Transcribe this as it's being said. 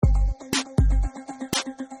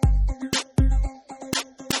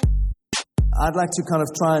I'd like to kind of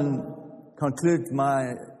try and conclude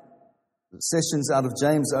my sessions out of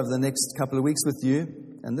James over the next couple of weeks with you.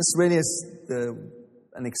 And this really is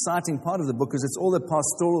an exciting part of the book because it's all the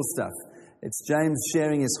pastoral stuff. It's James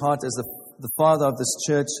sharing his heart as the father of this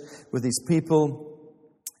church with his people.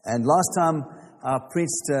 And last time I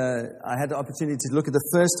preached, I had the opportunity to look at the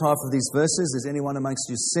first half of these verses. Is anyone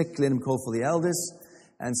amongst you sick? Let him call for the elders.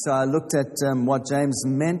 And so I looked at what James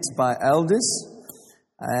meant by elders.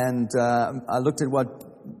 And I looked at what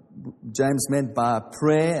James meant by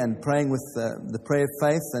prayer and praying with the prayer of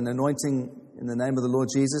faith and anointing in the name of the Lord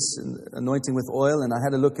Jesus, and anointing with oil. And I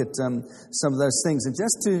had a look at some of those things. And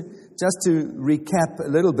just to recap a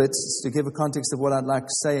little bit, to give a context of what I'd like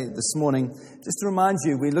to say this morning, just to remind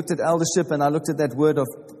you, we looked at eldership, and I looked at that word of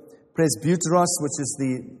presbyteros, which is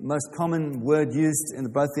the most common word used in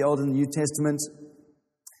both the Old and the New Testament.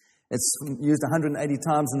 It's used 180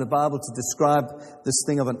 times in the Bible to describe this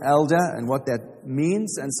thing of an elder and what that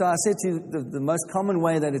means. And so I said to you, the most common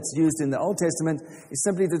way that it's used in the Old Testament is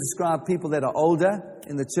simply to describe people that are older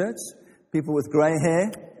in the church, people with gray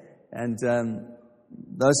hair, and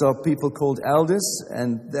those are people called elders.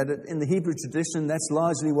 And that in the Hebrew tradition, that's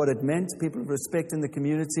largely what it meant, people of respect in the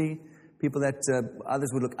community, people that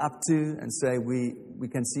others would look up to and say, we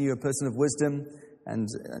can see you're a person of wisdom, and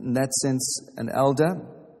in that sense, an elder.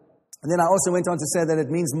 And then I also went on to say that it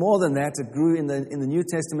means more than that. It grew in the New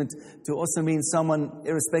Testament to also mean someone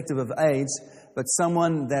irrespective of age, but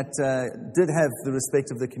someone that did have the respect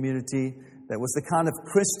of the community, that was the kind of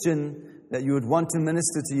Christian that you would want to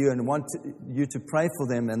minister to you and want you to pray for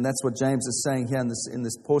them. And that's what James is saying here in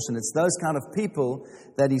this portion. It's those kind of people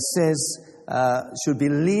that he says should be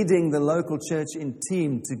leading the local church in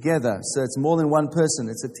team together. So it's more than one person.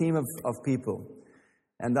 It's a team of people.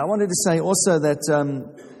 And I wanted to say also that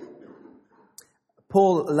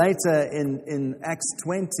Paul later in Acts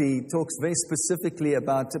 20 talks very specifically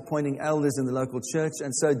about appointing elders in the local church.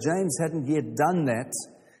 And so James hadn't yet done that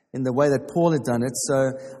in the way that Paul had done it.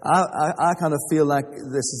 So I kind of feel like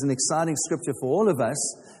this is an exciting scripture for all of us,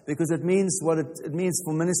 because it means what it means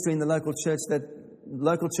for ministry in the local church, that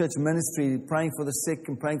local church ministry, praying for the sick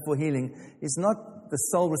and praying for healing, is not the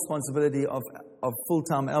sole responsibility of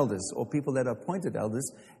full-time elders or people that are appointed elders.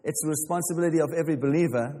 It's the responsibility of every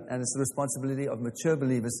believer, and it's the responsibility of mature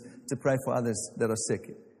believers to pray for others that are sick.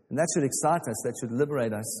 And that should excite us, that should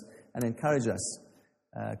liberate us and encourage us,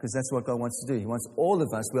 because that's what God wants to do. He wants all of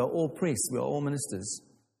us. We are all priests. We are all ministers.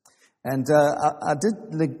 And I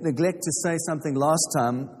did neglect to say something last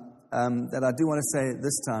time that I do want to say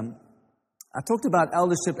this time. I talked about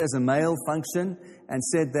eldership as a male function and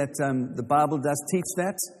said that the Bible does teach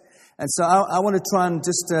that. And so I want to try and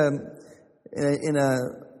just, in a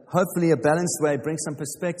hopefully a balanced way, bring some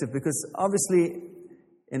perspective, because obviously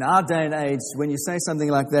in our day and age, when you say something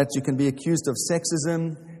like that, you can be accused of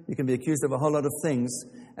sexism, you can be accused of a whole lot of things.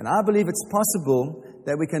 And I believe it's possible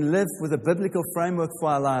that we can live with a biblical framework for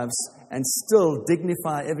our lives and still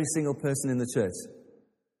dignify every single person in the church.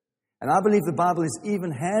 And I believe the Bible is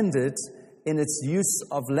even-handed in its use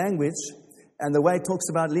of language and the way it talks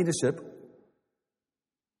about leadership,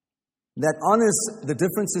 that honors the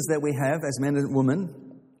differences that we have as men and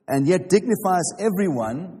women, and yet dignifies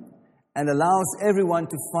everyone and allows everyone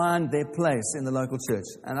to find their place in the local church.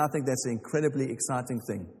 And I think that's an incredibly exciting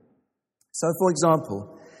thing. So, for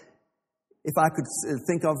example, if I could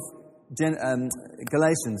think of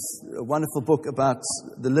Galatians, a wonderful book about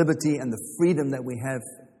the liberty and the freedom that we have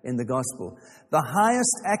in the gospel. The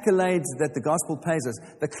highest accolades that the gospel pays us,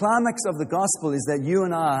 the climax of the gospel is that you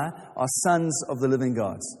and I are sons of the living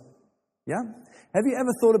God. Yeah? Have you ever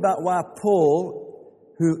thought about why Paul,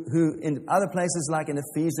 who in other places like in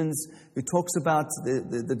Ephesians, who talks about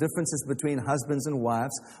the differences between husbands and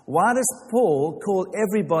wives, why does Paul call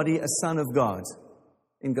everybody a son of God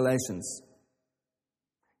in Galatians?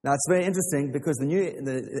 Now, it's very interesting because the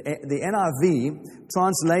NIV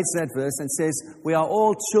translates that verse and says, we are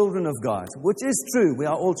all children of God, which is true. We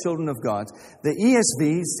are all children of God. The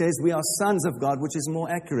ESV says we are sons of God, which is more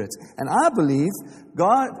accurate. And I believe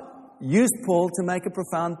God used Paul to make a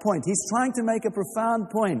profound point. He's trying to make a profound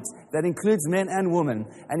point that includes men and women.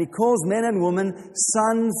 And he calls men and women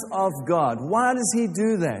sons of God. Why does he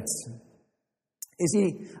do that?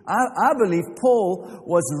 I believe Paul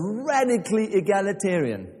was radically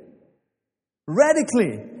egalitarian.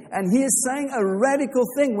 Radically. And he is saying a radical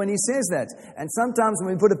thing when he says that. And sometimes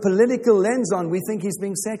when we put a political lens on, we think he's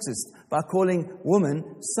being sexist by calling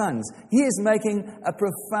women sons. He is making a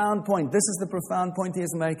profound point. This is the profound point he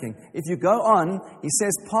is making. If you go on, he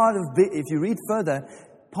says if you read further,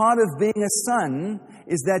 part of being a son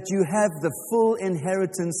is that you have the full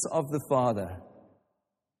inheritance of the Father.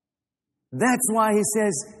 That's why he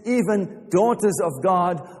says even daughters of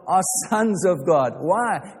God are sons of God.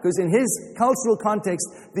 Why? Because in his cultural context,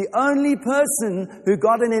 the only person who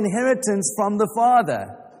got an inheritance from the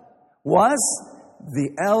father was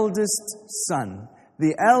the eldest son.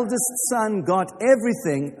 The eldest son got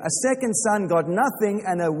everything, a second son got nothing,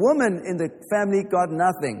 and a woman in the family got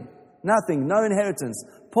nothing. Nothing, no inheritance.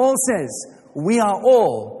 Paul says, we are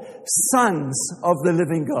all sons of the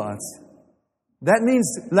living God. That means,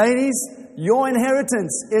 ladies, your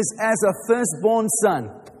inheritance is as a firstborn son.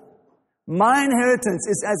 My inheritance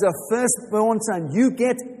is as a firstborn son. You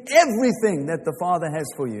get everything that the Father has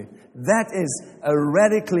for you. That is a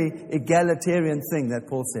radically egalitarian thing that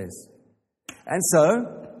Paul says. And so,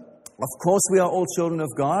 of course we are all children of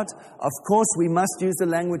God. Of course we must use the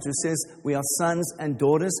language which says we are sons and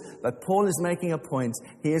daughters. But Paul is making a point.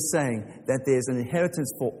 He is saying that there's an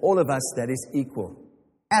inheritance for all of us that is equal.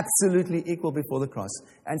 Absolutely equal before the cross.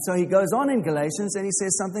 And so he goes on in Galatians and he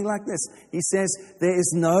says something like this. He says, there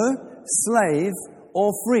is no slave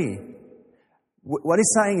or free. What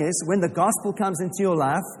he's saying is, when the gospel comes into your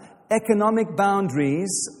life, economic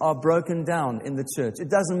boundaries are broken down in the church. It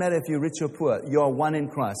doesn't matter if you're rich or poor. You are one in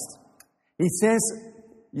Christ. He says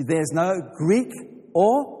there's no Greek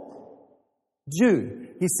or Jew.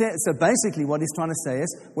 He says, so basically what he's trying to say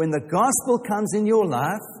is, when the gospel comes in your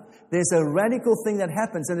life, there's a radical thing that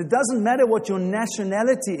happens. And it doesn't matter what your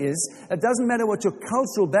nationality is. It doesn't matter what your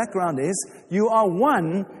cultural background is. You are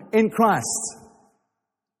one in Christ.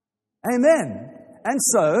 Amen. And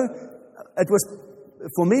so,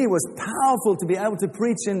 for me, it was powerful to be able to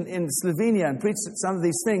preach in Slovenia and preach some of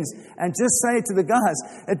these things and just say to the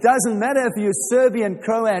guys, it doesn't matter if you're Serbian,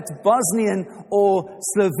 Croat, Bosnian, or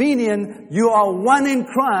Slovenian, you are one in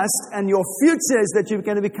Christ, and your future is that you're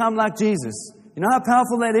going to become like Jesus. You know how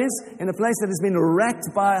powerful that is in a place that has been racked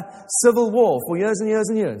by civil war for years and years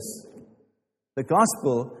and years? The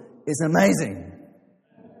gospel is amazing.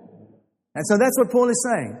 And so that's what Paul is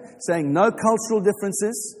saying no cultural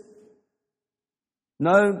differences,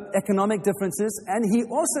 no economic differences, and he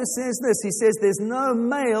also says this, he says there's no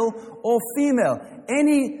male or female.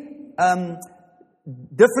 Any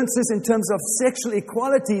differences in terms of sexual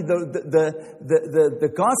equality,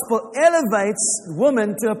 the gospel elevates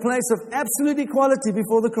women to a place of absolute equality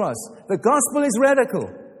before the cross. The gospel is radical.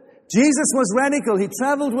 Jesus was radical. He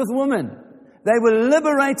traveled with women. They were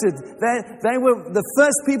liberated. They were the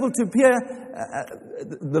first people to appear.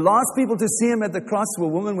 The last people to see him at the cross were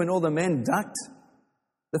women when all the men ducked.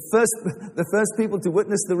 The first people to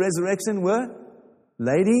witness the resurrection were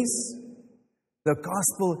ladies. The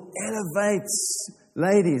gospel elevates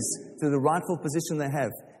ladies to the rightful position they have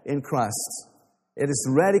in Christ. It is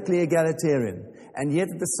radically egalitarian. And yet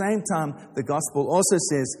at the same time, the gospel also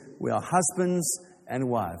says we are husbands and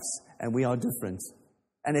wives, and we are different.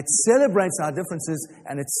 And it celebrates our differences,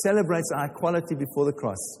 and it celebrates our equality before the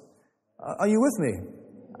cross. Are you with me?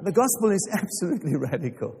 The gospel is absolutely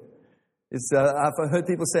radical. I've heard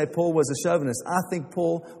people say Paul was a chauvinist. I think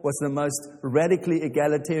Paul was the most radically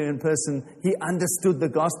egalitarian person. He understood the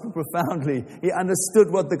gospel profoundly. He understood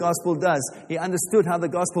what the gospel does. He understood how the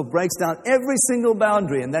gospel breaks down every single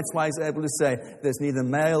boundary. And that's why he's able to say there's neither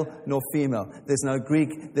male nor female. There's no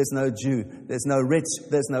Greek, there's no Jew. There's no rich,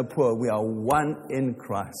 there's no poor. We are one in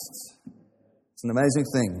Christ. It's an amazing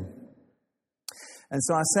thing. And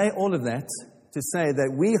so I say all of that to say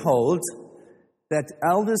that we hold that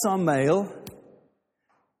elders are male,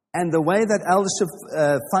 and the way that eldership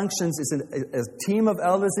functions is a team of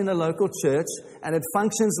elders in a local church, and it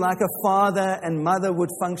functions like a father and mother would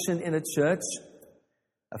function in a church.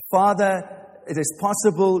 A father, it is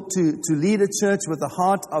possible to lead a church with the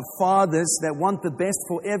heart of fathers that want the best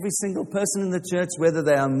for every single person in the church, whether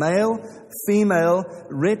they are male, female,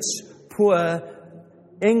 rich, poor,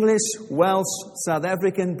 English, Welsh, South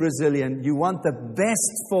African, Brazilian. You want the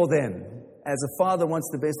best for them. As a father wants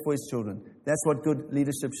the best for his children. That's what good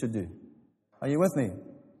leadership should do. Are you with me?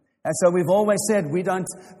 And so we've always said we don't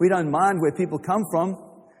mind where people come from.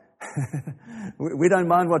 We don't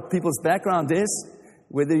mind what people's background is.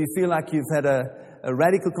 Whether you feel like you've had a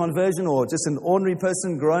radical conversion or just an ordinary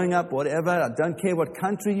person growing up, whatever. I don't care what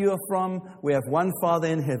country you are from. We have one Father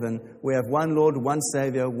in heaven. We have one Lord, one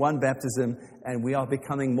Savior, one baptism, and we are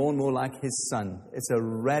becoming more and more like His Son. It's a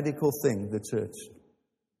radical thing, the church.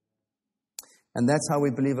 And that's how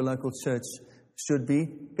we believe a local church should be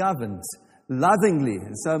governed, lovingly.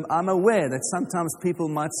 And so I'm aware that sometimes people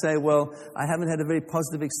might say, well, I haven't had a very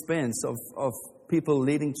positive experience of people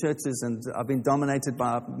leading churches, and I've been dominated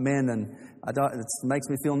by men, and it makes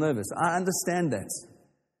me feel nervous. I understand that.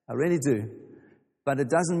 I really do. But it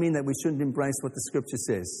doesn't mean that we shouldn't embrace what the Scripture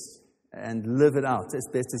says and live it out as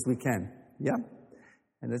best as we can. Yeah?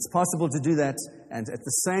 And it's possible to do that, and at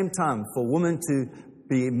the same time for women to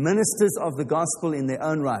be ministers of the gospel in their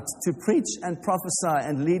own right, to preach and prophesy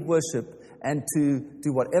and lead worship and to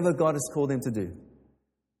do whatever God has called them to do.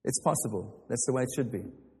 It's possible. That's the way it should be.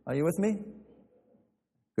 Are you with me?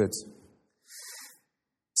 Good.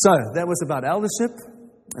 So, that was about eldership,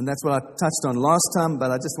 and that's what I touched on last time, but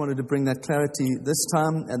I just wanted to bring that clarity this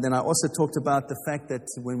time. And then I also talked about the fact that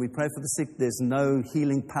when we pray for the sick, there's no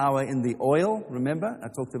healing power in the oil. Remember? I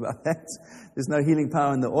talked about that. There's no healing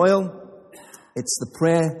power in the oil. It's the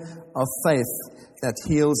prayer of faith that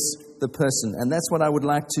heals the person. And that's what I would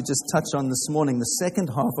like to just touch on this morning, the second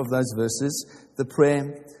half of those verses, the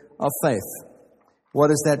prayer of faith. What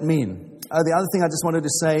does that mean? The other thing I just wanted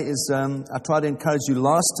to say is I tried to encourage you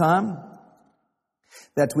last time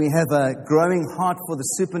that we have a growing heart for the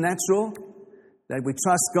supernatural, that we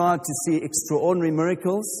trust God to see extraordinary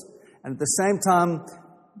miracles, and at the same time,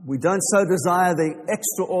 we don't so desire the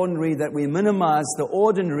extraordinary that we minimize the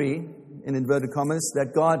ordinary, in inverted commas,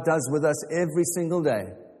 that God does with us every single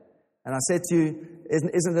day. And I said to you,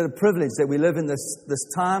 isn't it a privilege that we live in this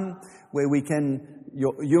time where we can,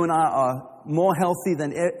 you and I are more healthy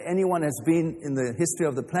than anyone has been in the history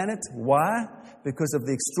of the planet? Why? Because of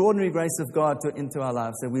the extraordinary grace of God into our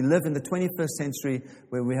lives. That we live in the 21st century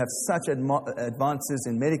where we have such advances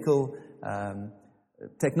in medical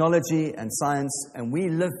technology and science, and we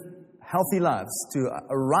live healthy lives to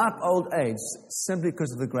a ripe old age simply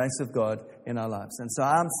because of the grace of God in our lives. And so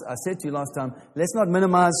I said to you last time, let's not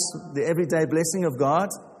minimize the everyday blessing of God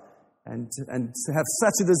and to have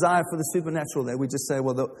such a desire for the supernatural that we just say,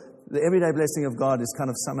 well, the everyday blessing of God is kind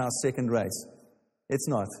of somehow second rate. It's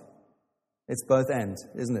not. It's both and,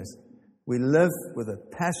 isn't it? We live with a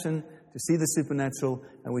passion to see the supernatural,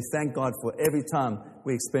 and we thank God for every time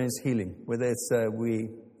we experience healing. Whether it's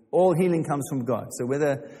all healing comes from God. So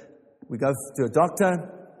whether we go to a doctor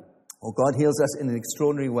or God heals us in an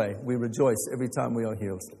extraordinary way, we rejoice every time we are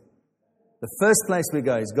healed. The first place we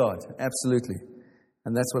go is God, absolutely.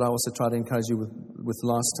 And that's what I also tried to encourage you with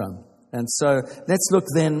last time. And so let's look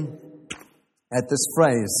then at this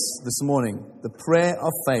phrase this morning, the prayer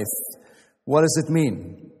of faith. What does it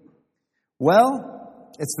mean? Well,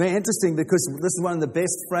 it's very interesting because this is one of the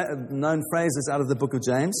best known phrases out of the book of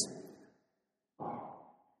James.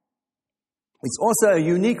 It's also a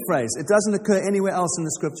unique phrase. It doesn't occur anywhere else in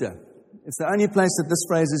the scripture. It's the only place that this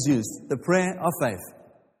phrase is used, the prayer of faith.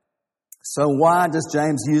 So why does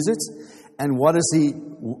James use it? And why does he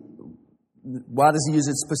use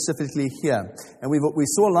it specifically here? And we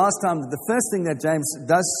saw last time that the first thing that James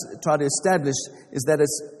does try to establish is that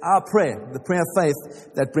it's our prayer, the prayer of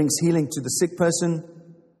faith, that brings healing to the sick person.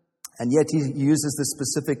 And yet he uses this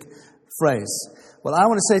specific phrase. Well, I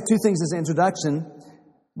want to say two things as an introduction.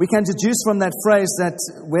 We can deduce from that phrase that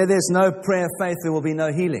where there's no prayer of faith, there will be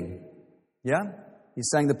no healing. Yeah? He's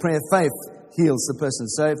saying the prayer of faith heals the person.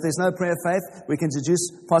 So if there's no prayer of faith, we can deduce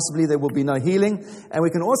possibly there will be no healing. And we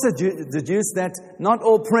can also deduce that not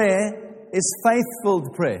all prayer is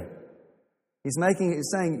faith-filled prayer. He's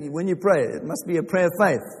saying when you pray, it must be a prayer of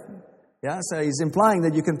faith. Yeah? So he's implying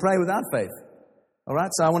that you can pray without faith. All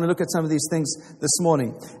right, so I want to look at some of these things this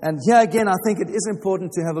morning. And here again, I think it is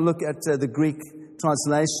important to have a look at the Greek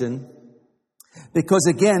translation, because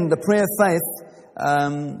again, the prayer of faith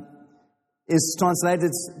is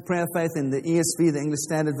translated prayer of faith in the ESV, the English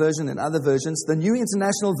Standard Version, and other versions. The New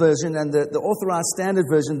International Version and the Authorized Standard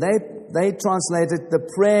Version, they translated the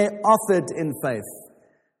prayer offered in faith.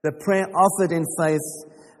 The prayer offered in faith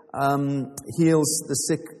heals the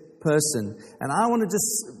sick person. And I want to just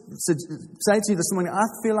say to you this morning, I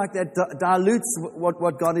feel like that dilutes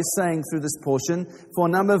what God is saying through this portion for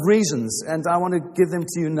a number of reasons, and I want to give them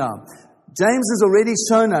to you now. James has already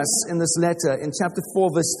shown us in this letter, in chapter 4,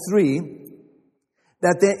 verse 3,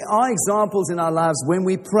 that there are examples in our lives when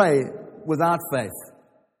we pray without faith,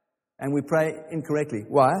 and we pray incorrectly.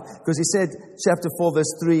 Why? Because he said, chapter 4,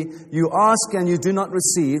 verse 3, you ask and you do not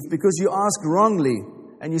receive because you ask wrongly,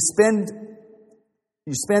 and you spend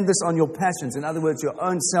this on your passions. In other words, your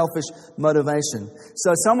own selfish motivation.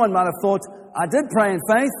 So someone might have thought, I did pray in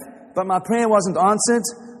faith, but my prayer wasn't answered.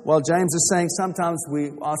 Well, James is saying sometimes we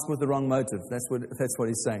ask with the wrong motive. That's what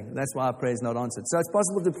he's saying. That's why our prayer is not answered. So it's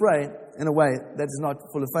possible to pray in a way that is not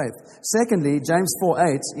full of faith. Secondly, James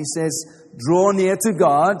 4:8, he says, draw near to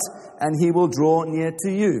God and he will draw near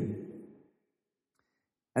to you.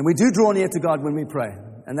 And we do draw near to God when we pray.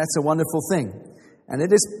 And that's a wonderful thing. And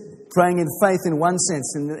it is praying in faith in one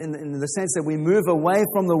sense, in the sense that we move away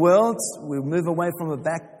from the world, we move away from a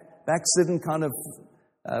backslidden kind of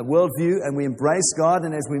worldview, and we embrace God,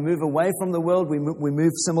 and as we move away from the world, we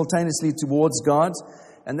move simultaneously towards God,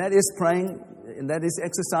 and that is praying, and that is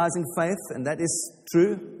exercising faith, and that is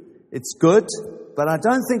true. It's good, but I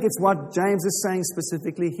don't think it's what James is saying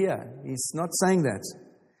specifically here. He's not saying that.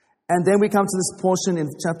 And then we come to this portion in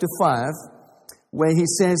chapter 5 where he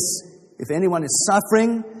says, if anyone is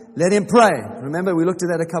suffering, let him pray. Remember, we looked at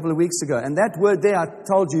that a couple of weeks ago. And that word there, I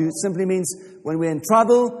told you, simply means when we're in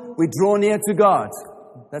trouble, we draw near to God.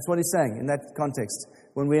 That's what he's saying in that context.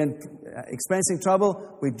 When we're experiencing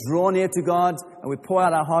trouble, we draw near to God and we pour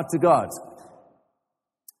out our heart to God.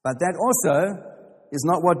 But that also is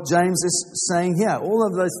not what James is saying here. All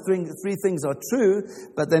of those three things are true,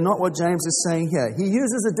 but they're not what James is saying here. He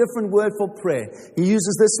uses a different word for prayer. He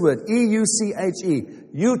uses this word, E-U-C-H-E,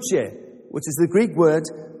 euche, which is the Greek word,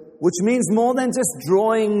 which means more than just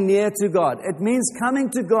drawing near to God. It means coming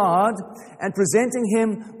to God and presenting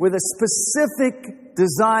Him with a specific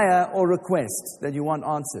desire or request that you want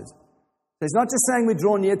answered. So he's not just saying we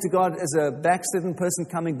draw near to God as a backslidden person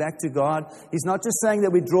coming back to God. He's not just saying that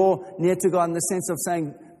we draw near to God in the sense of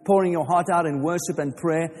saying, pouring your heart out in worship and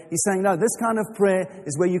prayer. He's saying, no, this kind of prayer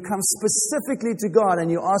is where you come specifically to God and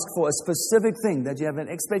you ask for a specific thing, that you have an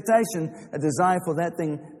expectation, a desire for that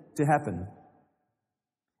thing to happen.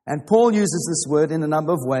 And Paul uses this word in a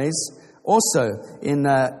number of ways. Also, in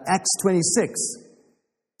Acts 26,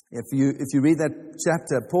 if you read that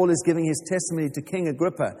chapter, Paul is giving his testimony to King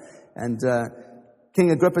Agrippa. And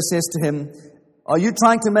King Agrippa says to him, are you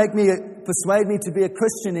trying to persuade me to be a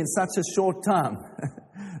Christian in such a short time?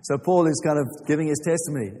 So Paul is kind of giving his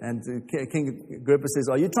testimony. And King Agrippa says,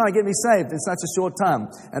 are you trying to get me saved in such a short time?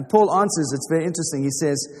 And Paul answers, it's very interesting. He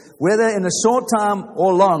says, whether in a short time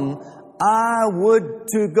or long, I would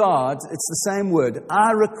to God, it's the same word,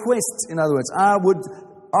 I request, in other words, I would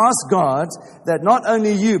ask God that not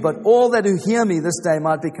only you, but all that who hear me this day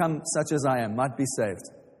might become such as I am, might be saved.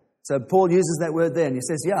 So Paul uses that word there, and he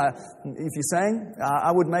says, yeah, if you're saying,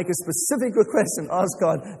 I would make a specific request and ask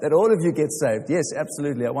God that all of you get saved. Yes,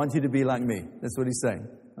 absolutely, I want you to be like me. That's what he's saying.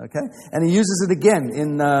 Okay? And he uses it again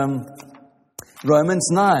in Romans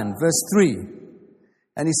 9, verse 3.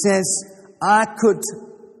 And he says, I could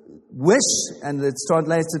wish, and it's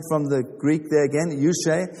translated from the Greek there again,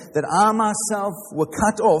 euche, that I myself were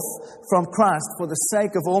cut off from Christ for the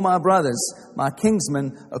sake of all my brothers, my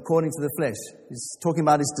kinsmen, according to the flesh. He's talking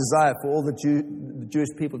about his desire for all the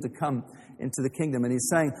Jewish people to come into the kingdom. And he's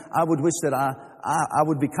saying, I would wish that I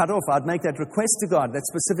would be cut off. I'd make that request to God, that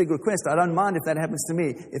specific request. I don't mind if that happens to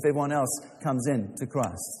me, if everyone else comes in to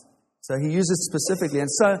Christ. So he uses specifically. And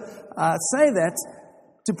so I say that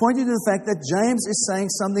to point you to the fact that James is saying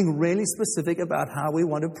something really specific about how we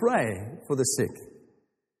want to pray for the sick.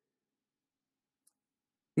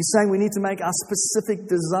 He's saying we need to make our specific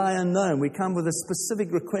desire known. We come with a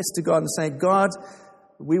specific request to God and say, God,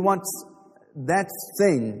 we want that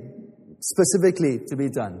thing specifically to be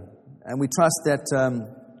done. And we trust that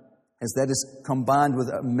as that is combined with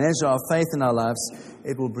a measure of faith in our lives,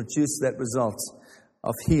 it will produce that result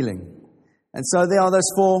of healing. And so there are those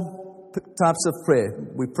four types of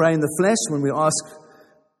prayer. We pray in the flesh when we ask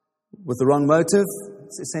with the wrong motive.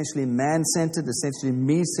 It's essentially man-centered, essentially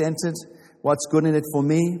me-centered. What's good in it for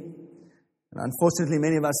me? And unfortunately,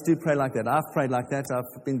 many of us do pray like that. I've prayed like that.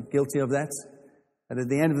 I've been guilty of that. And at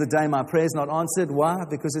the end of the day, my prayer is not answered. Why?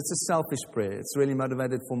 Because it's a selfish prayer. It's really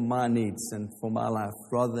motivated for my needs and for my life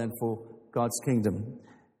rather than for God's kingdom.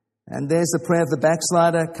 And there's the prayer of the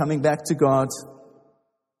backslider coming back to God,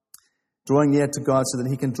 drawing near to God so that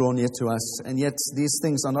He can draw near to us. And yet these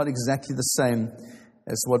things are not exactly the same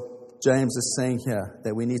as what James is saying here,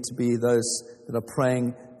 that we need to be those that are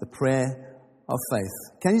praying the prayer of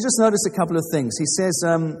faith. Can you just notice a couple of things? He says,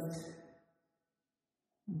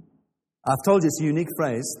 I've told you it's a unique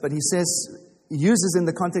phrase, but he uses in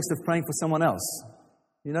the context of praying for someone else.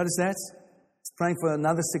 You notice that? It's praying for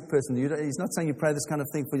another sick person. He's not saying you pray this kind of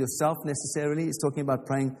thing for yourself necessarily. He's talking about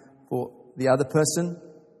praying for the other person.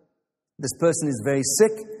 This person is very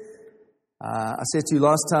sick. I said to you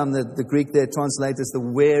last time that the Greek there translates as the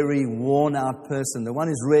weary, worn-out person. The one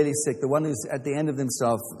who's really sick, the one who's at the end of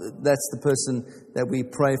themselves, that's the person that we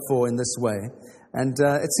pray for in this way. And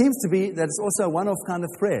it seems to be that it's also a one-off kind of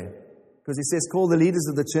prayer. Because he says, call the leaders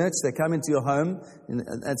of the church, they come into your home. And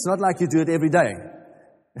it's not like you do it every day.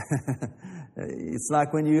 It's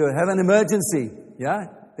like when you have an emergency, yeah?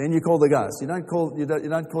 Then you call the guys. You don't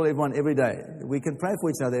call everyone every day. We can pray for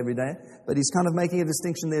each other every day, but he's kind of making a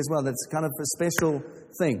distinction there as well. That's kind of a special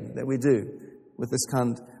thing that we do with this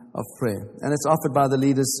kind of prayer. And it's offered by the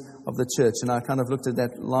leaders of the church, and I kind of looked at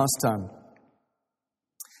that last time.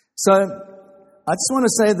 So I just want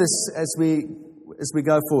to say this as as we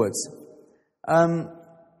go forwards.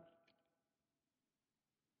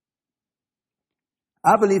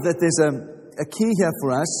 I believe that there's a key here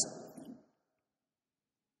for us.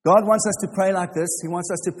 God wants us to pray like this. He wants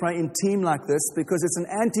us to pray in team like this because it's an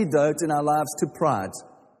antidote in our lives to pride.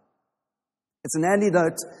 It's an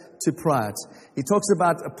antidote to pride. He talks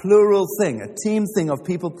about a plural thing, a team thing of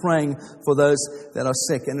people praying for those that are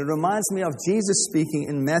sick. And it reminds me of Jesus speaking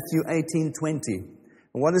in Matthew 18:20.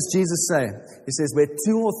 And what does Jesus say? He says, where 2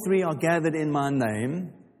 or 3 are gathered in my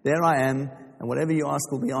name, there I am, and whatever you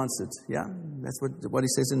ask will be answered. Yeah, that's what he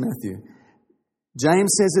says in Matthew.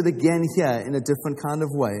 James says it again here in a different kind of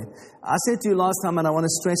way. I said to you last time, and I want to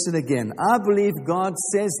stress it again. I believe God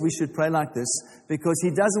says we should pray like this because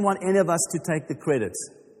He doesn't want any of us to take the credit.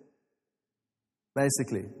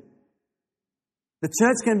 Basically. The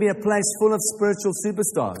church can be a place full of spiritual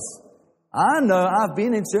superstars. I know I've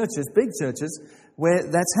been in churches, big churches, where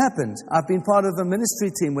that's happened. I've been part of a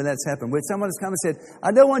ministry team where that's happened, where someone has come and said,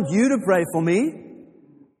 I don't want you to pray for me.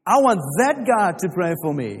 I want that guy to pray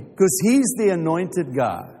for me because he's the anointed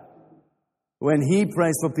guy. When he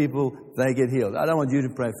prays for people, they get healed. I don't want you to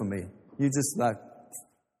pray for me. You just like,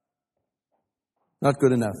 not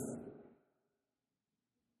good enough.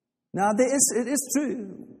 Now, it is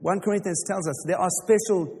true. 1 Corinthians tells us there are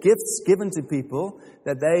special gifts given to people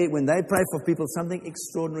that when they pray for people, something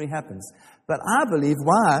extraordinary happens. But I believe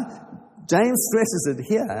why James stresses it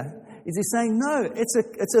here is he's saying, no, it's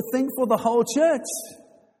a thing for the whole church.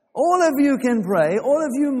 All of you can pray. All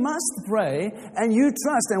of you must pray, and you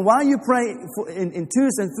trust. And why you pray in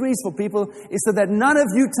 2s and 3s for people is so that none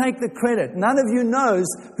of you take the credit. None of you knows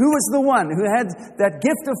who was the one who had that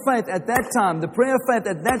gift of faith at that time, the prayer of faith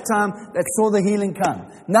at that time that saw the healing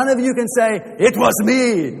come. None of you can say, it was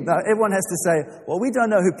me. No, everyone has to say, well, we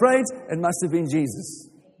don't know who prayed. It must have been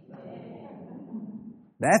Jesus.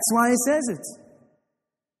 That's why he says it.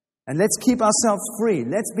 And let's keep ourselves free.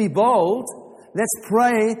 Let's be bold. Let's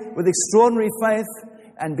pray with extraordinary faith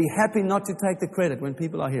and be happy not to take the credit when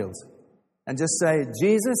people are healed. And just say,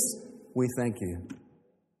 Jesus, we thank you.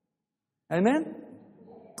 Amen?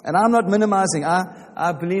 And I'm not minimizing.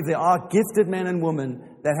 I believe there are gifted men and women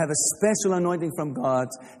that have a special anointing from God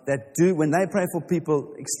that do, when they pray for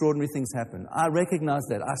people, extraordinary things happen. I recognize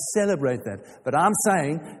that. I celebrate that. But I'm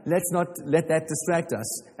saying, let's not let that distract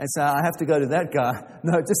us and say, I have to go to that guy.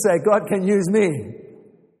 No, just say, God can use me.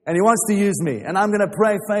 And He wants to use me. And I'm going to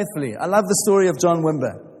pray faithfully. I love the story of John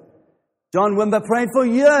Wimber. John Wimber prayed for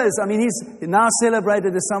years. I mean, he's now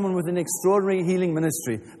celebrated as someone with an extraordinary healing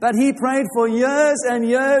ministry. But he prayed for years and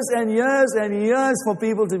years and years and years for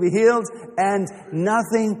people to be healed. And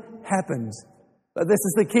nothing happened. But this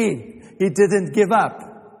is the key. He didn't give up.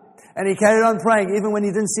 And he carried on praying even when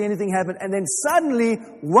he didn't see anything happen. And then suddenly,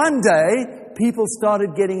 one day, people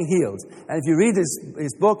started getting healed. And if you read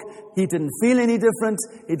his book, he didn't feel any different.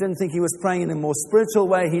 He didn't think he was praying in a more spiritual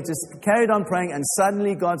way. He just carried on praying, and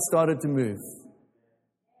suddenly God started to move.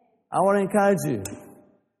 I want to encourage you.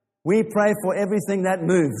 We pray for everything that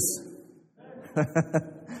moves.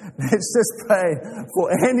 Let's just pray for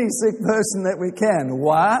any sick person that we can.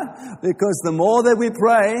 Why? Because the more that we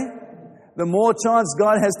pray, the more chance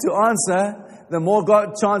God has to answer, the more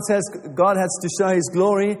God has to show His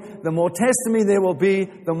glory, the more testimony there will be,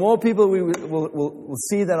 the more people we will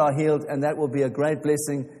see that are healed, and that will be a great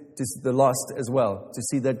blessing to the lost as well, to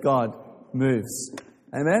see that God moves.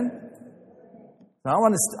 Amen? So I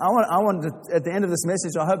want to, at the end of this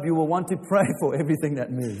message, I hope you will want to pray for everything that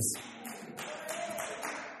moves.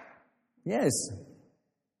 Yes.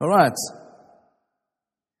 All right.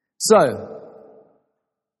 So,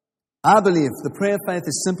 I believe the prayer of faith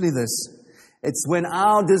is simply this. It's when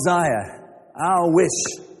our desire, our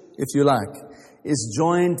wish, if you like, is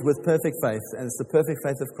joined with perfect faith, and it's the perfect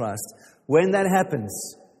faith of Christ. When that happens,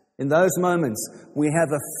 in those moments, we have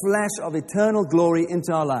a flash of eternal glory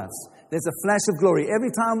into our lives. There's a flash of glory.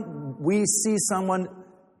 Every time we see someone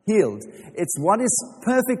healed, it's what is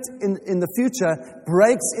perfect in the future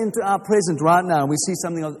breaks into our present right now. We see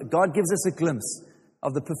something else. God gives us a glimpse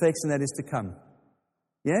of the perfection that is to come.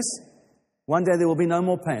 Yes? One day there will be no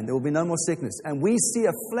more pain. There will be no more sickness. And we see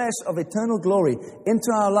a flash of eternal glory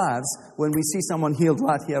into our lives when we see someone healed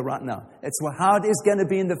right here, right now. It's how it is going to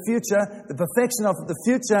be in the future. The perfection of the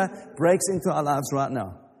future breaks into our lives right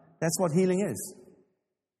now. That's what healing is.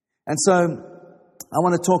 And so I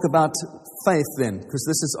want to talk about faith then, because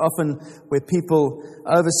this is often where people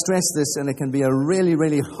overstress this, and it can be a really,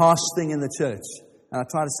 really harsh thing in the church. And I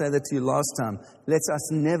tried to say that to you last time. Let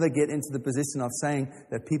us never get into the position of saying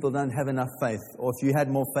that people don't have enough faith. Or if you had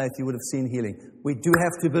more faith, you would have seen healing. We do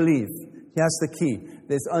have to believe. Here's the key.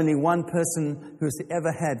 there's only one person who's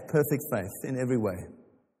ever had perfect faith in every way.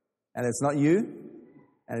 And it's not you,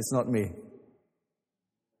 and it's not me.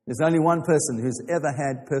 There's only one person who's ever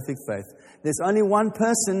had perfect faith. There's only one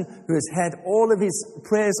person who has had all of his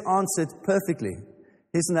prayers answered perfectly.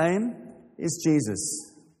 His name is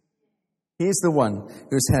Jesus. He's the one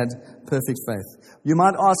who's had perfect faith. You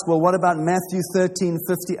might ask, well, what about Matthew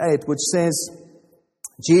 13:58, which says,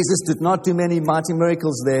 Jesus did not do many mighty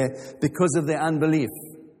miracles there because of their unbelief.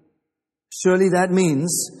 Surely that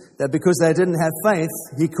means that because they didn't have faith,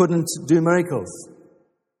 he couldn't do miracles.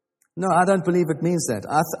 No, I don't believe it means that.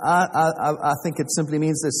 I think it simply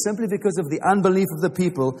means this. Simply because of the unbelief of the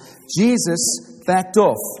people, Jesus backed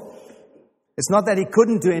off. It's not that he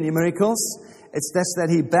couldn't do any miracles. It's just that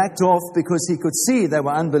he backed off because he could see they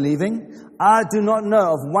were unbelieving. I do not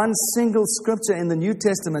know of one single scripture in the New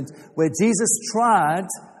Testament where Jesus tried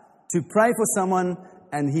to pray for someone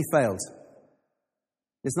and he failed.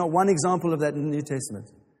 There's not one example of that in the New Testament.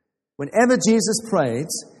 Whenever Jesus prayed,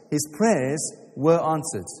 his prayers were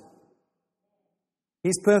answered.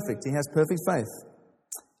 He's perfect. He has perfect faith.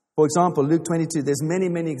 For example, Luke 22, there's many,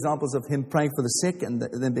 many examples of him praying for the sick and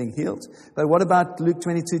them being healed. But what about Luke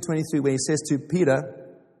 22:23, where he says to Peter,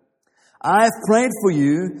 I have prayed for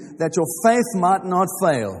you that your faith might not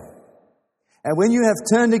fail. And when you have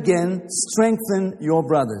turned again, strengthen your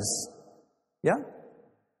brothers. Yeah?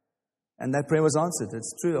 And that prayer was answered.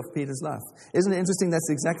 It's true of Peter's life. Isn't it interesting that's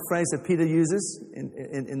the exact phrase that Peter uses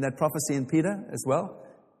in that prophecy in Peter as well?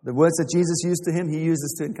 The words that Jesus used to him, he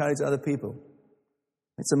uses to encourage other people.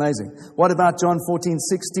 It's amazing. What about John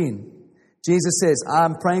 14:16? Jesus says,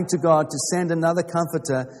 I'm praying to God to send another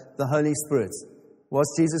comforter, the Holy Spirit.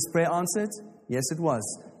 Was Jesus' prayer answered? Yes, it was.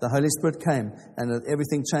 The Holy Spirit came and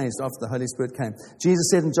everything changed after the Holy Spirit came. Jesus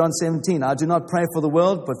said in John 17, I do not pray for the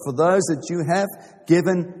world, but for those that you have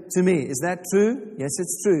given to me. Is that true? Yes,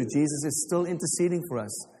 it's true. Jesus is still interceding for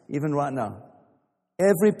us, even right now.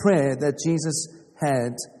 Every prayer that Jesus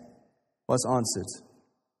had was answered.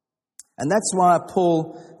 And that's why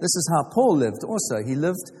this is how Paul lived also. He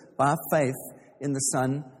lived by faith in the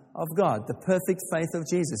Son of God, the perfect faith of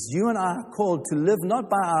Jesus. You and I are called to live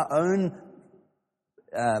not by our own,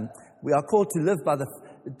 we are called to live by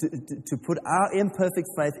to put our imperfect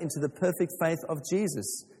faith into the perfect faith of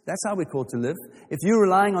Jesus. That's how we're called to live. If you're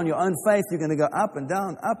relying on your own faith, you're going to go up and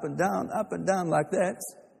down, up and down, up and down like that.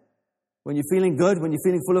 When you're feeling good, when you're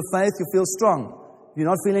feeling full of faith, you feel strong. If you're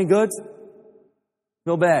not feeling good,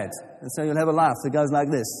 feel bad. And so you'll have a life that goes like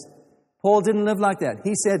this. Paul didn't live like that.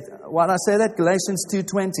 He said, why did I say that? Galatians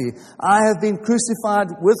 2:20. I have been crucified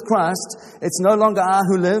with Christ. It's no longer I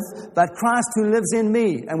who live, but Christ who lives in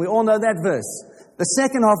me. And we all know that verse. The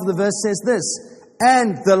second half of the verse says this,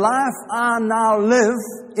 and the life I now live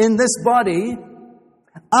in this body,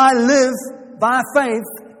 I live by faith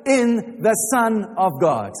in the Son of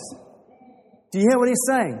God. Do you hear what he's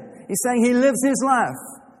saying? He's saying he lives his life.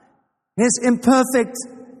 His imperfect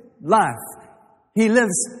life. He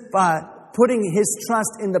lives by putting his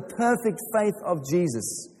trust in the perfect faith of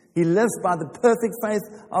Jesus. He lives by the perfect faith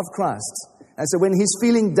of Christ. And so when he's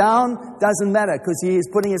feeling down, doesn't matter because he is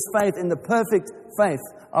putting his faith in the perfect faith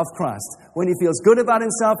of Christ. When he feels good about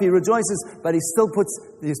himself, he rejoices, but he still puts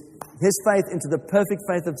his faith into the perfect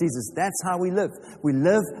faith of Jesus. That's how we live. We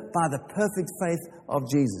live by the perfect faith of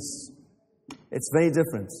Jesus. It's very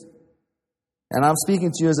different. And I'm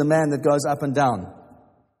speaking to you as a man that goes up and down.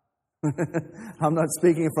 I'm not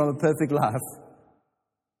speaking from a perfect life.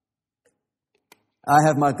 I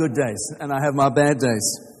have my good days and I have my bad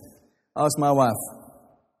days. Ask my wife.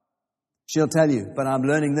 She'll tell you, but I'm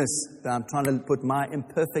learning this, that I'm trying to put my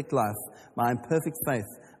imperfect life, my imperfect faith,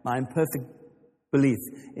 my imperfect belief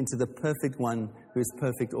into the perfect one who is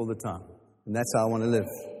perfect all the time. And that's how I want to live.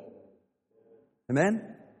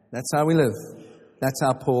 Amen? That's how we live. That's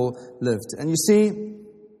how Paul lived. And you see,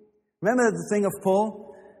 remember the thing of Paul?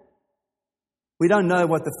 We don't know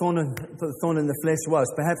what the thorn in the flesh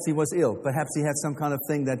was. Perhaps he was ill. Perhaps he had some kind of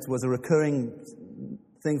thing that was a recurring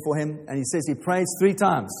thing for him. And he says he prays 3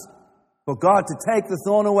 times for God to take the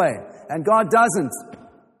thorn away. And God doesn't.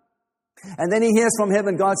 And then he hears from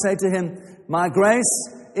heaven God say to him, my grace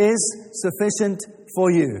is sufficient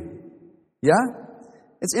for you. Yeah?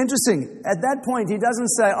 It's interesting. At that point, he doesn't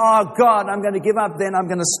say, oh, God, I'm going to give up then. I'm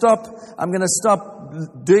going to stop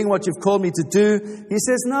doing what you've called me to do. He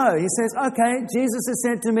says, no. He says, okay, Jesus has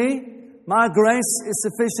said to me, my grace is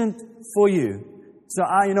sufficient for you. So,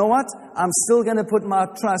 you know what? I'm still going to put my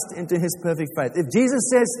trust into his perfect faith. If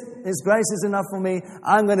Jesus says his grace is enough for me,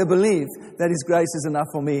 I'm going to believe that his grace is enough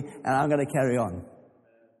for me, and I'm going to carry on.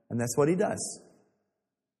 And that's what he does.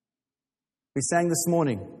 We sang this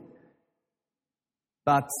morning.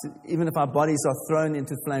 But even if our bodies are thrown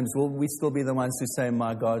into flames, will we still be the ones who say,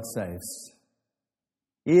 my God saves?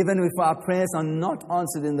 Even if our prayers are not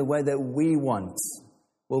answered in the way that we want,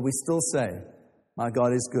 will we still say, my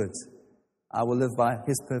God is good. I will live by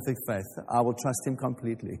His perfect faith. I will trust Him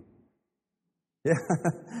completely. Yeah,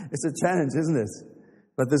 it's a challenge, isn't it?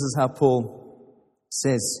 But this is how Paul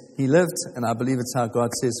says he lived, and I believe it's how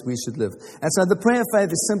God says we should live. And so the prayer of faith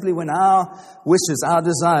is simply when our wishes, our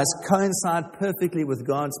desires coincide perfectly with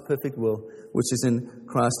God's perfect will, which is in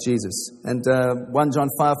Christ Jesus. And 1 John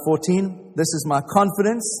 5:14, this is my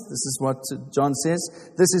confidence. This is what John says.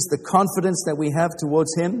 This is the confidence that we have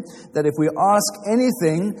towards Him, that if we ask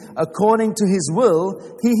anything according to His will,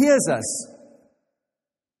 He hears us.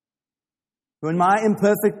 When my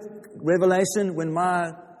imperfect revelation, when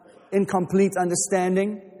my incomplete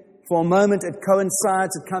understanding, for a moment it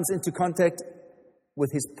coincides, it comes into contact with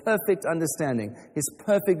His perfect understanding, His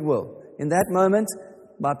perfect will. In that moment,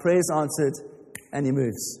 my prayer is answered and He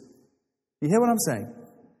moves. You hear what I'm saying?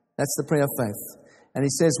 That's the prayer of faith. And He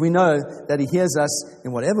says we know that He hears us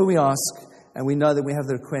in whatever we ask, and we know that we have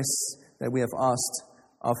the requests that we have asked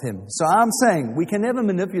of Him. So I'm saying we can never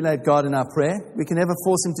manipulate God in our prayer. We can never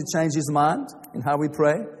force Him to change His mind in how we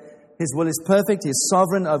pray. His will is perfect. He is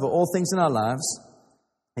sovereign over all things in our lives.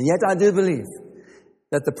 And yet I do believe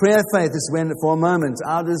that the prayer of faith is when, for a moment,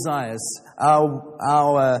 our desires,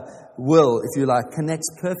 our will, if you like, connects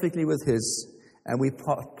perfectly with His, and we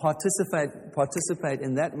participate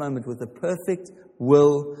in that moment with the perfect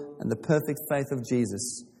will and the perfect faith of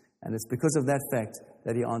Jesus. And it's because of that fact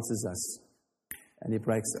that He answers us and He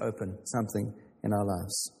breaks open something in our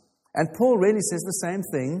lives. And Paul really says the same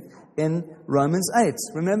thing in Romans 8.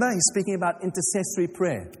 Remember, he's speaking about intercessory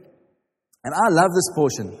prayer. And I love this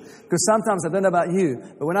portion, because sometimes, I don't know about you,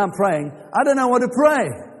 but when I'm praying, I don't know what to pray.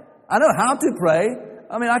 I know how to pray.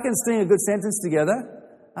 I mean, I can string a good sentence together.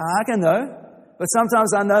 I can know. But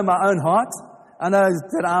sometimes I know my own heart. I know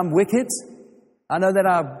that I'm wicked. I know that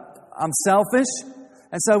I'm selfish.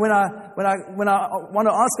 And so when I want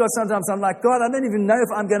to ask God sometimes, I'm like, God, I don't even know if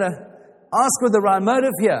I'm going to ask with the right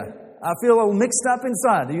motive here. I feel all mixed up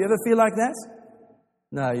inside. Do you ever feel like that?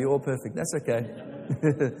 No, you're all perfect. That's okay.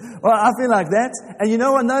 Well, I feel like that. And you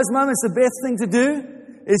know what? In those moments, the best thing to do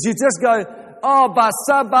is you just go, oh,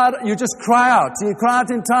 basabar. You just cry out. You cry out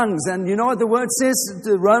in tongues. And you know what the word says?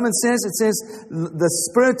 The Romans says, it says, the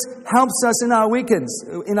Spirit helps us in our weakness.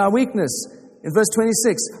 In verse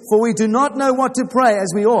 26, for we do not know what to pray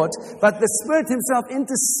as we ought, but the Spirit Himself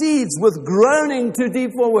intercedes with groaning too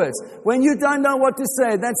deep for words. When you don't know what to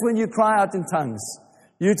say, that's when you cry out in tongues.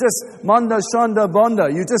 You just mondo, shondo, bondo.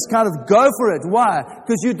 You just kind of go for it. Why?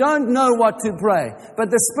 Because you don't know what to pray.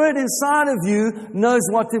 But the Spirit inside of you knows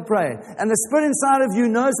what to pray. And the Spirit inside of you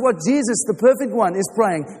knows what Jesus, the perfect one, is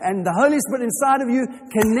praying. And the Holy Spirit inside of you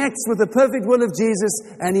connects with the perfect will of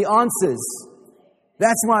Jesus, and He answers.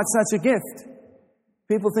 That's why it's such a gift.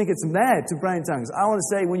 People think it's mad to pray in tongues. I want to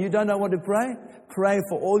say, when you don't know what to pray, pray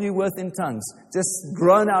for all you're worth in tongues. Just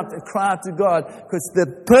groan out, cry out to God, because the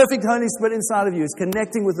perfect Holy Spirit inside of you is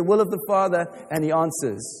connecting with the will of the Father, and He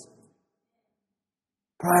answers.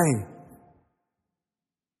 Pray.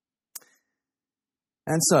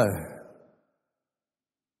 And so,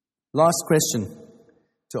 last question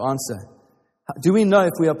to answer. Do we know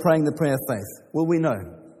if we are praying the prayer of faith? Will we know?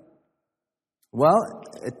 Well,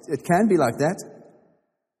 it can be like that.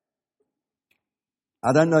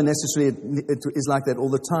 I don't know necessarily it is like that all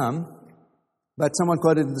the time, but someone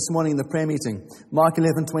quoted this morning in the prayer meeting. Mark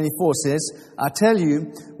 11:24 says, I tell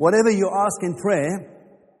you, whatever you ask in prayer,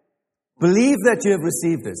 believe that you have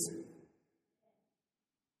received it,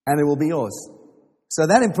 and it will be yours. So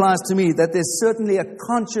that implies to me that there's certainly a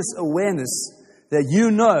conscious awareness that you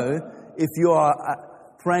know if you are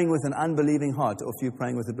praying with an unbelieving heart or if you're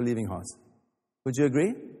praying with a believing heart. Would you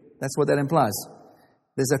agree? That's what that implies.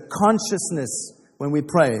 There's a consciousness when we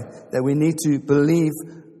pray that we need to believe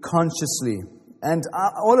consciously. And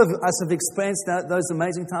all of us have experienced those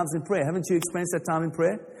amazing times in prayer. Haven't you experienced that time in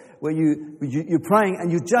prayer? Where you're praying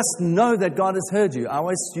and you just know that God has heard you. I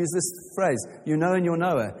always use this phrase, you know and you'll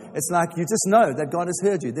know it. It's like you just know that God has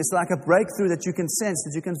heard you. There's like a breakthrough that you can sense,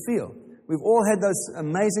 that you can feel. We've all had those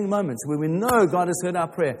amazing moments where we know God has heard our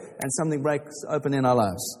prayer and something breaks open in our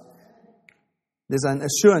lives. There's an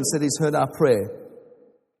assurance that He's heard our prayer.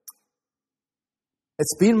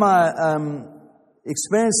 It's been my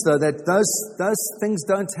experience, though, that those things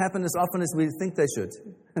don't happen as often as we think they should.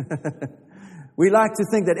 We like to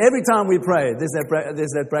think that every time we pray, there's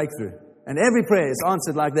that breakthrough. And every prayer is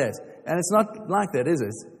answered like that. And it's not like that, is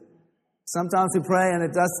it? Sometimes we pray and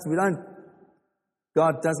we don't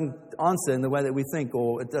God doesn't answer in the way that we think,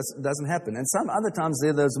 or it doesn't happen. And some other times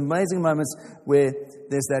there are those amazing moments where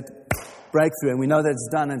there's that breakthrough, and we know that it's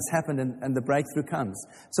done and it's happened, and the breakthrough comes.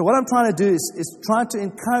 So what I'm trying to do is try to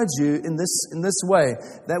encourage you in this way,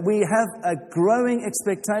 that we have a growing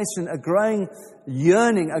expectation, a growing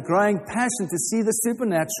yearning, a growing passion to see the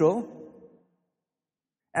supernatural,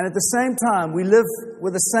 and at the same time we live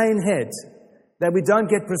with a sane head, that we don't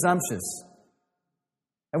get presumptuous.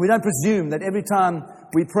 And we don't presume that every time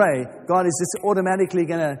we pray, God is just automatically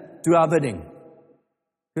going to do our bidding.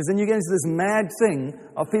 Because then you get into this mad thing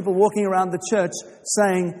of people walking around the church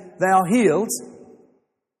saying they are healed,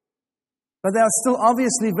 but they are still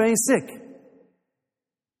obviously very sick.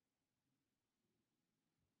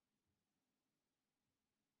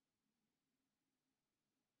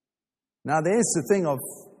 Now there is the thing of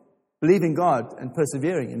believing God and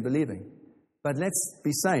persevering in believing. But let's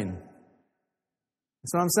be sane.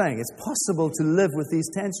 That's what I'm saying. It's possible to live with these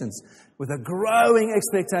tensions, with a growing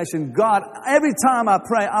expectation. God, every time I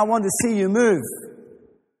pray, I want to see you move.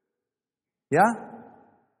 Yeah?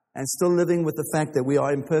 And still living with the fact that we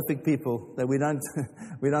are imperfect people, that we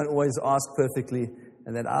don't always ask perfectly,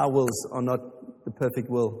 and that our wills are not the perfect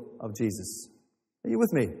will of Jesus. Are you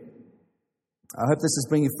with me? I hope this is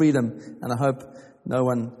bringing freedom, and I hope no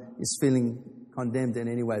one is feeling condemned in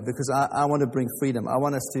any way, because I want to bring freedom. I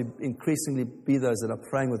want us to increasingly be those that are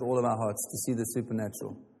praying with all of our hearts to see the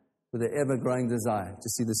supernatural, with an ever-growing desire to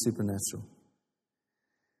see the supernatural.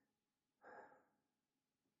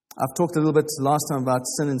 I've talked a little bit last time about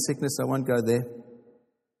sin and sickness. I won't go there.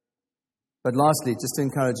 But lastly, just to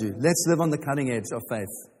encourage you, let's live on the cutting edge of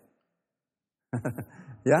faith.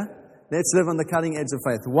 Yeah? Let's live on the cutting edge of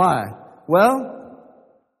faith. Why? Well,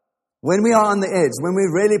 when we are on the edge, when we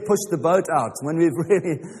really push the boat out, when we've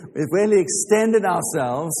really extended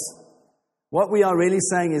ourselves, what we are really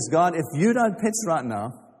saying is, God, if you don't pitch right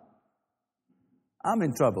now, I'm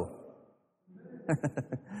in trouble.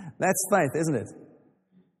 That's faith, isn't it?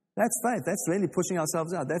 That's faith. That's really pushing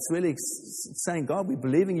ourselves out. That's really saying, God, we're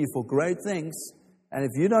believing you for great things, and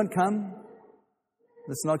if you don't come,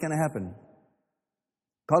 it's not going to happen.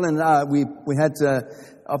 Colin and I, we had a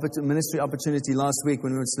ministry opportunity last week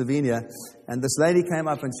when we were in Slovenia, and this lady came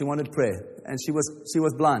up and she wanted prayer, and she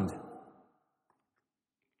was blind.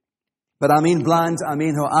 But I mean blind, I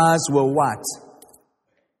mean her eyes were white.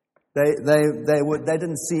 They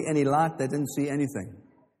didn't see any light, they didn't see anything.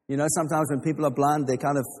 You know, sometimes when people are blind,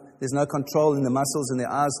 there's no control in the muscles and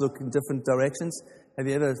their eyes look in different directions. Have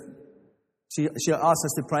you ever? She asked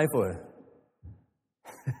us to pray for her.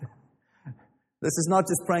 This is not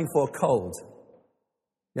just praying for a cold.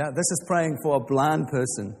 Yeah, this is praying for a blind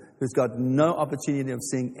person who's got no opportunity of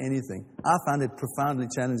seeing anything. I found it profoundly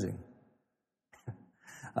challenging.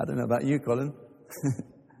 I don't know about you, Colin.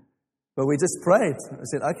 But we just prayed. I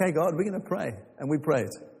said, okay, God, we're going to pray. And we prayed.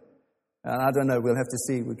 And I don't know, we'll have to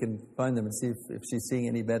see. We can phone them and see if she's seeing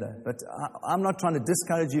any better. But I'm not trying to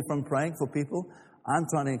discourage you from praying for people. I'm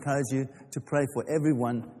trying to encourage you to pray for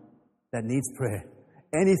everyone that needs prayer.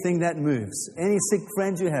 Anything that moves, any sick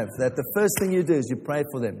friend you have, that the first thing you do is you pray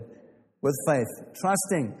for them with faith,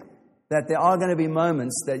 trusting that there are going to be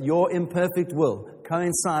moments that your imperfect will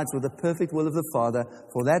coincides with the perfect will of the Father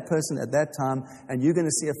for that person at that time, and you're going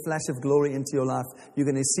to see a flash of glory into your life. You're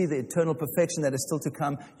going to see the eternal perfection that is still to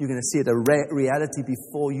come. You're going to see it a reality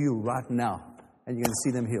before you right now, and you're going to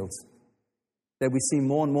see them healed. That we see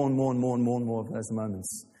more and more and more and more and more and more of those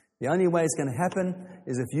moments. The only way it's going to happen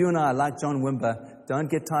is if you and I, like John Wimber,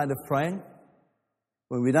 don't get tired of praying.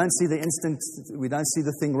 When we don't see the instant, we don't see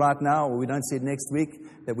the thing right now, or we don't see it next week,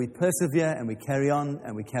 that we persevere and we carry on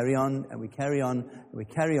and we carry on and we carry on and we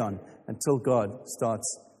carry on until God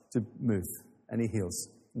starts to move and He heals.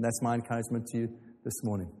 And that's my encouragement to you this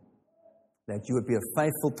morning. That you would be a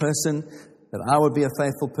faithful person, that I would be a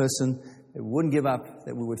faithful person, that we wouldn't give up,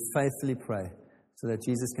 that we would faithfully pray so that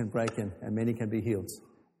Jesus can break in and many can be healed.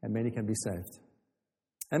 And many can be saved.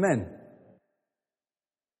 Amen.